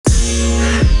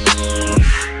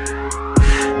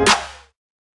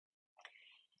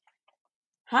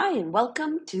Hi, and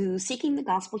welcome to Seeking the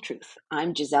Gospel Truth.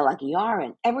 I'm Giselle Aguiar,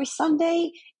 and every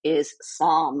Sunday is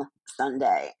Psalm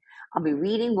Sunday. I'll be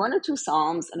reading one or two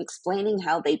Psalms and explaining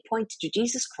how they point to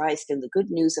Jesus Christ and the good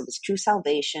news of his true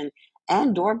salvation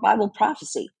and/or Bible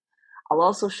prophecy. I'll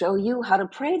also show you how to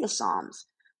pray the Psalms.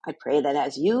 I pray that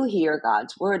as you hear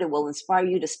God's word, it will inspire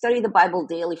you to study the Bible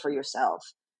daily for yourself.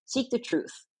 Seek the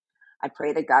truth. I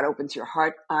pray that God opens your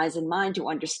heart, eyes, and mind to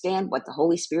understand what the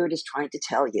Holy Spirit is trying to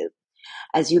tell you.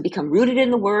 As you become rooted in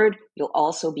the word, you'll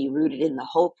also be rooted in the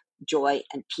hope, joy,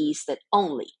 and peace that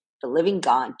only the living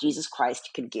God, Jesus Christ,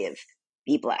 can give.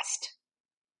 Be blessed.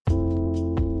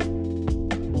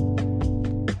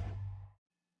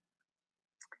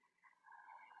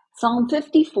 Psalm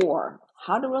 54,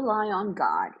 how to rely on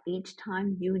God each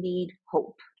time you need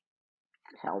hope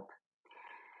and help.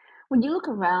 When you look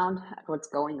around at what's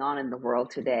going on in the world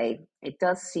today, it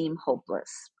does seem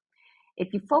hopeless.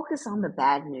 If you focus on the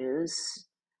bad news,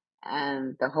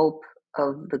 and the hope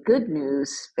of the good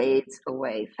news fades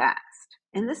away fast.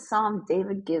 In this psalm,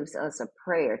 David gives us a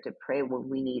prayer to pray when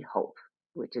we need hope,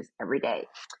 which is every day.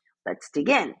 Let's dig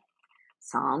in.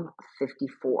 Psalm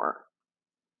 54.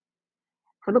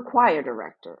 For the choir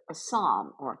director, a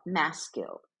psalm or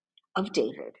maskil of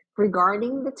David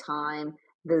regarding the time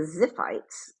the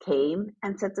Ziphites came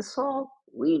and said to Saul,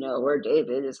 "We know where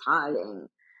David is hiding,"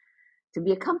 to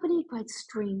be accompanied by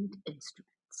stringed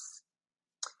instruments.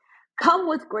 Come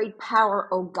with great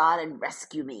power, O God, and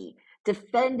rescue me.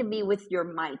 Defend me with your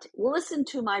might. Listen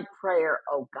to my prayer,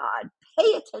 O God.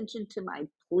 Pay attention to my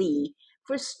plea,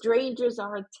 for strangers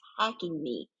are attacking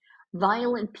me.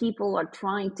 Violent people are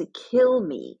trying to kill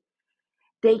me.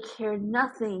 They care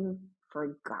nothing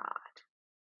for God.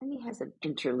 And he has an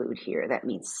interlude here. That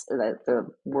means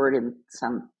the word in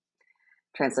some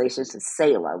translations is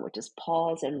Selah, which is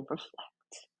pause and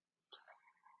reflect.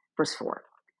 Verse 4.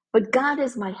 But God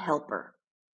is my helper.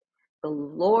 The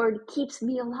Lord keeps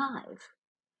me alive.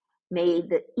 May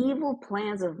the evil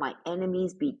plans of my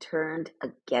enemies be turned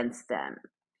against them.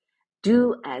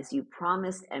 Do as you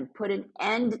promised and put an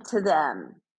end to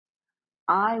them.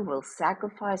 I will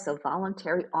sacrifice a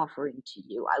voluntary offering to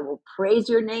you. I will praise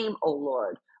your name, O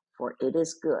Lord, for it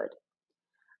is good.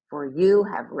 For you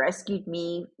have rescued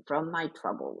me from my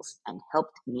troubles and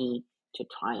helped me to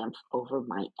triumph over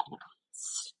my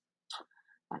enemies.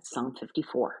 That's Psalm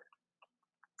 54.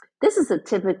 This is a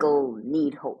typical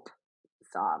need hope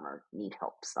psalm or need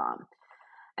help psalm.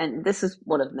 And this is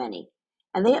one of many.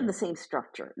 And they have the same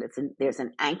structure. There's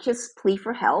an anxious plea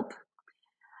for help,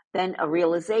 then a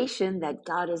realization that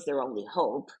God is their only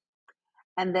hope,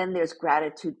 and then there's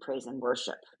gratitude, praise, and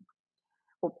worship.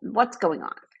 Well, what's going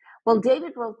on? Well,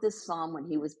 David wrote this psalm when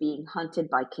he was being hunted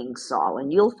by King Saul,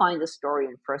 and you'll find the story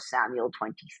in 1 Samuel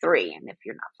 23. And if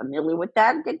you're not familiar with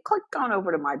that, then click on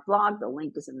over to my blog. The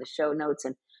link is in the show notes,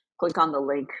 and click on the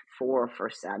link for 1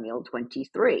 Samuel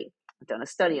 23. I've done a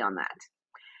study on that.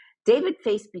 David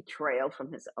faced betrayal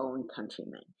from his own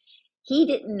countrymen. He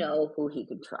didn't know who he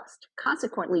could trust.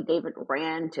 Consequently, David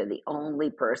ran to the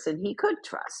only person he could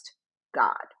trust,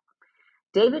 God.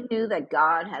 David knew that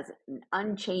God has an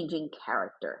unchanging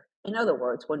character. In other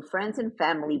words, when friends and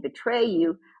family betray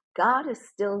you, God is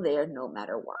still there no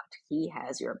matter what. He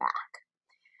has your back.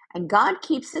 And God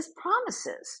keeps his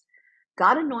promises.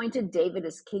 God anointed David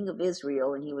as king of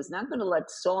Israel, and he was not going to let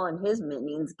Saul and his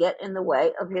minions get in the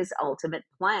way of his ultimate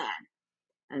plan.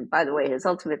 And by the way, his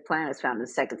ultimate plan is found in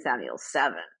 2 Samuel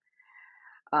 7.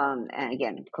 And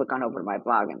again, click on over to my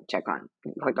blog and click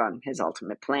on his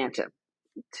ultimate plan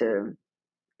to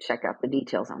check out the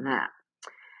details on that.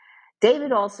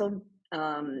 David also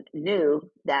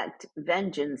knew that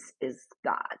vengeance is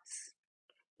God's.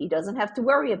 He doesn't have to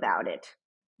worry about it.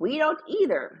 We don't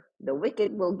either. The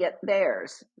wicked will get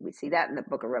theirs. We see that in the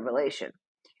book of Revelation.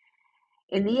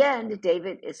 In the end,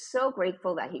 David is so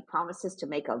grateful that he promises to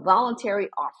make a voluntary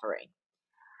offering.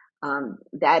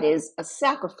 That is a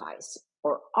sacrifice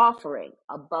or offering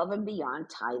above and beyond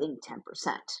tithing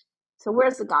 10%. So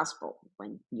where's the gospel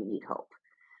when you need hope?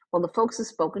 Well, the folks who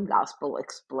spoken gospel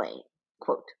explain,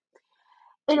 quote,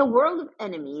 in a world of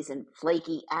enemies and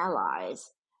flaky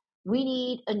allies, we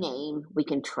need a name we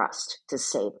can trust to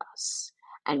save us.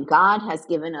 And God has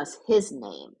given us his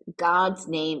name. God's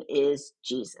name is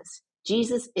Jesus.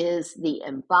 Jesus is the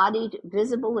embodied,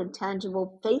 visible, and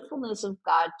tangible faithfulness of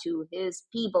God to his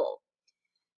people.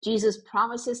 Jesus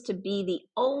promises to be the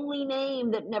only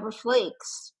name that never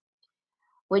flakes.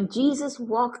 When Jesus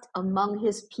walked among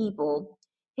his people,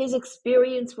 his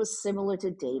experience was similar to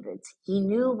David's. He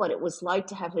knew what it was like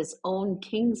to have his own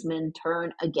kinsmen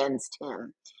turn against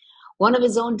him. One of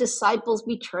his own disciples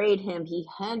betrayed him. He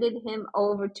handed him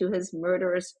over to his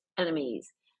murderous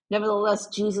enemies. Nevertheless,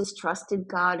 Jesus trusted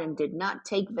God and did not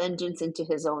take vengeance into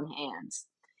his own hands.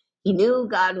 He knew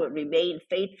God would remain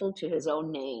faithful to his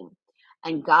own name,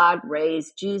 and God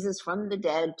raised Jesus from the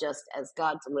dead just as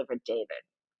God delivered David.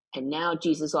 And now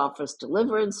Jesus offers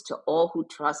deliverance to all who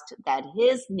trust that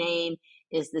his name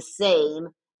is the same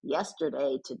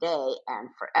yesterday, today, and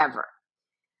forever.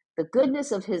 The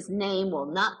goodness of his name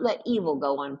will not let evil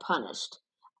go unpunished.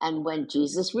 And when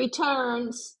Jesus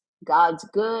returns, God's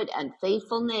good and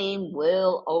faithful name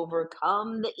will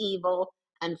overcome the evil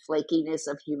and flakiness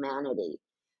of humanity.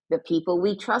 The people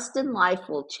we trust in life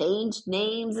will change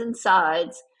names and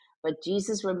sides, but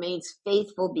Jesus remains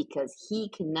faithful because he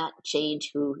cannot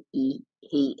change who he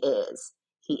is.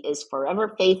 He is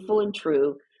forever faithful and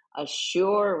true, a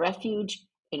sure refuge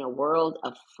in a world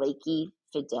of flaky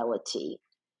fidelity.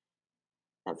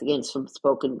 That's again from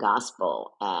Spoken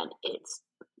Gospel, and it's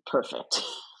perfect.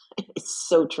 It's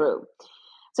so true.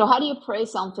 So, how do you pray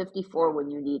Psalm 54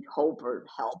 when you need hope or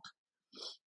help,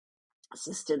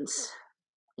 assistance,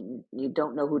 and you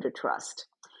don't know who to trust?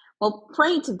 Well,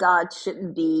 praying to God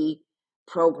shouldn't be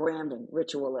programmed and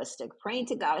ritualistic. Praying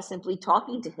to God is simply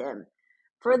talking to Him.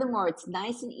 Furthermore, it's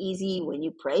nice and easy when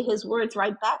you pray His words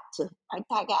right back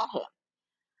at Him.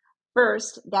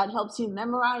 First, that helps you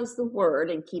memorize the word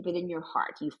and keep it in your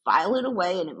heart. You file it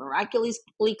away and it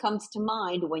miraculously comes to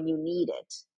mind when you need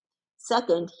it.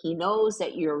 Second, he knows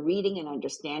that you're reading and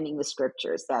understanding the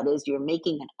scriptures. That is, you're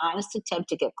making an honest attempt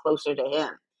to get closer to him.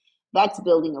 That's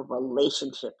building a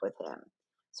relationship with him.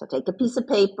 So take a piece of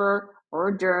paper or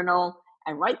a journal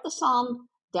and write the psalm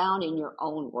down in your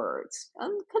own words.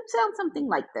 It could sound something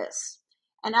like this.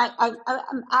 And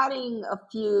I'm adding a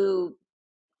few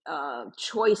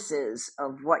choices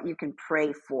of what you can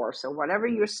pray for. So whatever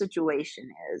your situation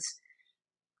is,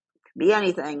 be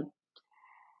anything,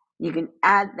 you can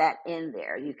add that in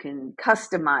there. You can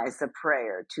customize the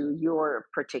prayer to your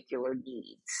particular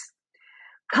needs.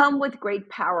 Come with great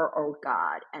power, O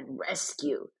God, and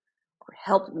rescue or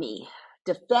help me.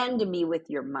 Defend me with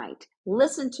your might.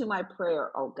 Listen to my prayer,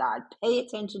 O God. Pay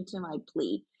attention to my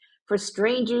plea. For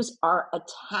strangers are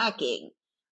attacking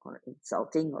or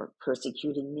insulting or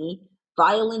persecuting me.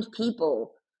 Violent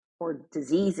people or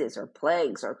diseases or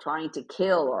plagues are trying to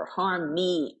kill or harm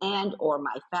me and or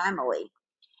my family.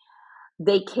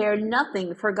 They care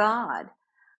nothing for God.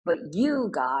 But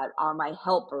you, God, are my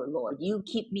helper, Lord. You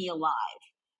keep me alive.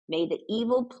 May the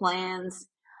evil plans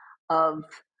of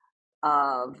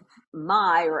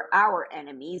my or our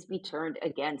enemies be turned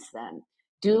against them.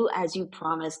 Do as you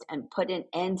promised and put an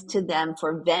end to them,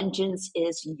 for vengeance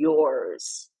is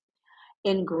yours.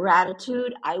 In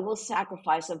gratitude, I will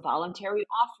sacrifice a voluntary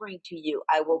offering to you.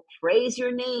 I will praise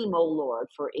your name, O Lord,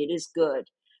 for it is good.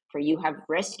 For you have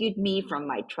rescued me from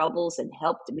my troubles and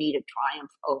helped me to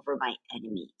triumph over my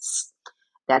enemies.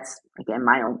 That's, again,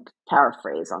 my own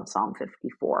paraphrase on Psalm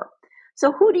 54.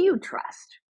 So who do you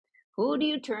trust? Who do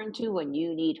you turn to when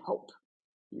you need hope?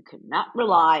 You cannot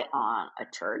rely on a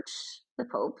church, the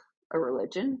Pope, a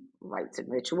religion, rites and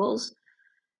rituals.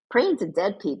 Praying to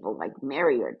dead people like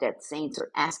Mary or dead saints or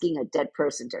asking a dead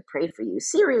person to pray for you.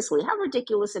 Seriously, how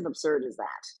ridiculous and absurd is that?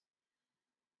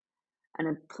 An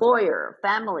employer,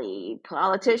 family,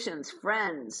 politicians,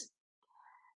 friends,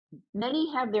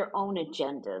 many have their own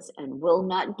agendas and will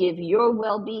not give your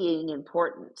well-being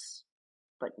importance,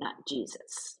 but not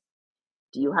Jesus.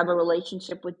 Do you have a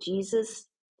relationship with Jesus?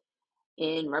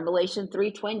 In Revelation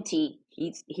 3:20,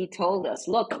 he told us,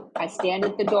 look, I stand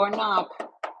at the door and knock.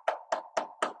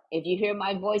 If you hear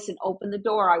my voice and open the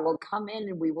door, I will come in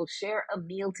and we will share a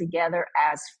meal together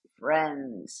as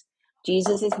friends.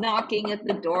 Jesus is knocking at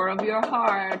the door of your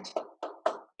heart.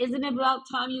 Isn't it about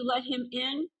time you let him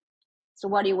in? So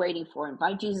what are you waiting for?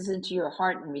 Invite Jesus into your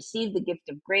heart and receive the gift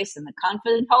of grace and the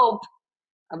confident hope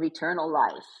of eternal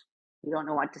life. You don't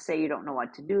know what to say, you don't know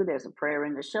what to do, there's a prayer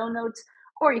in the show notes,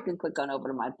 or you can click on over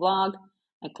to my blog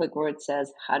and click where it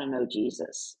says how to know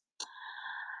Jesus.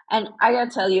 And I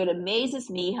gotta tell you, it amazes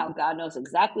me how God knows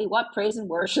exactly what praise and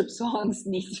worship songs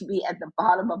need to be at the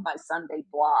bottom of my Sunday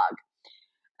blog.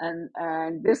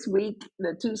 And this week,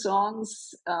 the two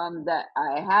songs that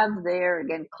I have there,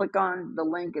 again, click on the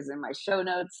link is in my show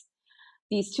notes.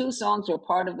 These two songs were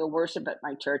part of the worship at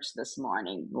my church this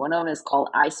morning. One of them is called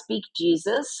I Speak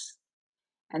Jesus,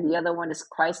 and the other one is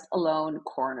Christ Alone,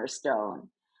 Cornerstone.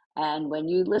 And when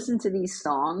you listen to these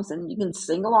songs, and you can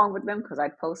sing along with them, because I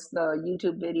post the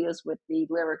YouTube videos with the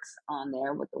lyrics on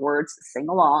there with the words, sing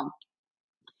along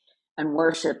and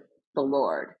worship the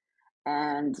Lord.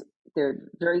 And they're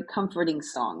very comforting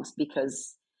songs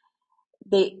because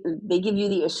they give you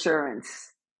the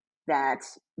assurance that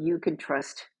you can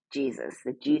trust Jesus,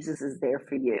 that Jesus is there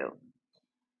for you.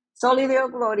 Soli Deo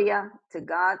Gloria, to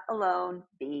God alone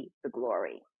be the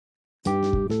glory.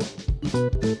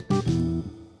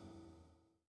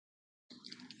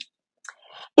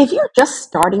 If you're just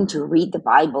starting to read the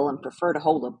Bible and prefer to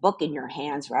hold a book in your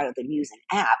hands rather than use an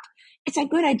app, it's a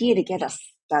good idea to get a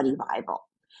study Bible.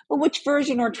 But which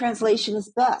version or translation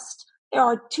is best? There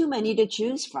are too many to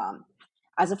choose from.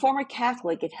 As a former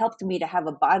Catholic, it helped me to have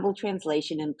a Bible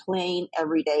translation in plain,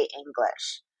 everyday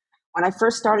English. When I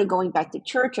first started going back to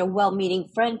church, a well-meaning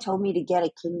friend told me to get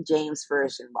a King James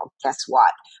version. Well, guess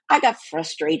what? I got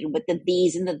frustrated with the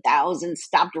these and the thous and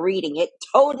stopped reading it,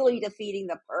 totally defeating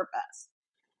the purpose.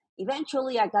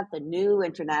 Eventually, I got the New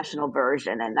International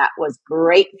Version, and that was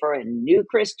great for a new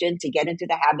Christian to get into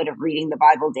the habit of reading the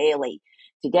Bible daily.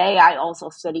 Today, I also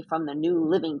study from the New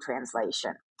Living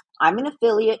Translation. I'm an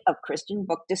affiliate of Christian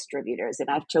Book Distributors, and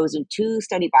I've chosen 2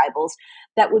 study Bibles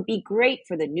that would be great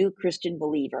for the new Christian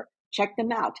believer. Check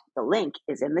them out. The link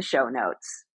is in the show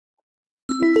notes.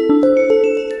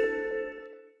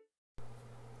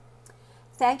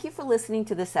 Thank you for listening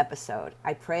to this episode.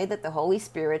 I pray that the Holy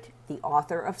Spirit, the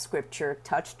author of Scripture,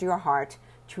 touched your heart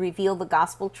to reveal the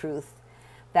gospel truth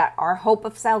that our hope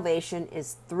of salvation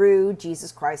is through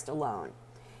Jesus Christ alone.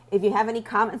 If you have any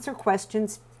comments or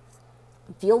questions,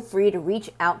 feel free to reach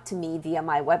out to me via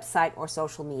my website or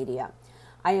social media.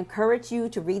 I encourage you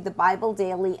to read the Bible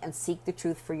daily and seek the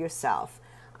truth for yourself.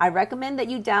 I recommend that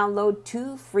you download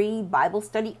 2 free Bible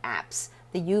study apps,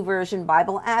 the YouVersion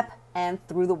Bible app and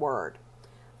Through the Word.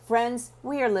 Friends,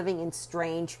 we are living in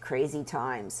strange, crazy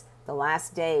times, the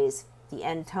last days, the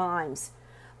end times.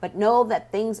 But know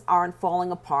that things aren't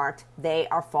falling apart, they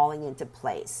are falling into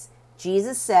place.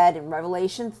 Jesus said in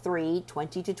Revelation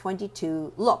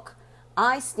 3:20-22, "Look,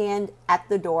 I stand at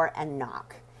the door and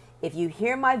knock. If you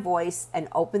hear my voice and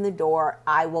open the door,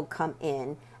 I will come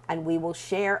in, and we will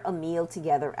share a meal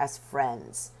together as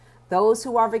friends. Those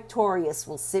who are victorious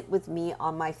will sit with me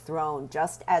on my throne,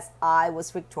 just as I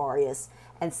was victorious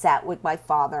and sat with my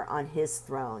Father on his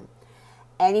throne."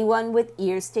 Anyone with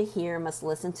ears to hear must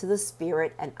listen to the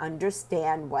Spirit and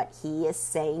understand what he is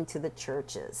saying to the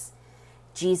churches.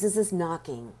 Jesus is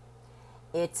knocking.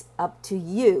 It's up to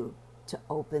you to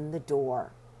open the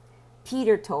door.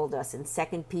 Peter told us in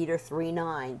 2 Peter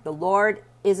 3:9, the Lord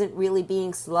isn't really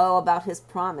being slow about his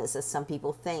promise, as some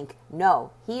people think. No,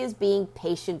 he is being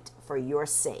patient for your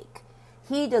sake.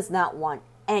 He does not want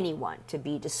anyone to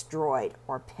be destroyed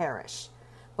or perish,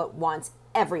 but wants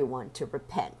everyone to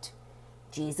repent.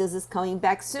 Jesus is coming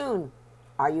back soon.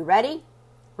 Are you ready?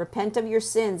 Repent of your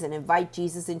sins and invite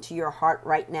Jesus into your heart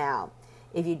right now.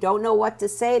 If you don't know what to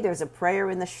say, there's a prayer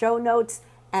in the show notes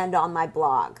and on my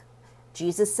blog.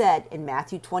 Jesus said in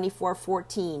Matthew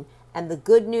 24:14, "And the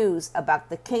good news about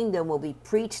the kingdom will be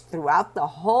preached throughout the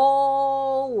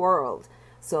whole world,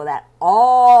 so that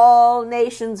all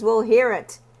nations will hear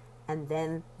it, and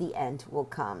then the end will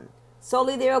come."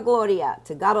 Soli Deo Gloria,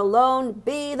 to God alone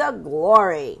be the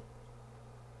glory.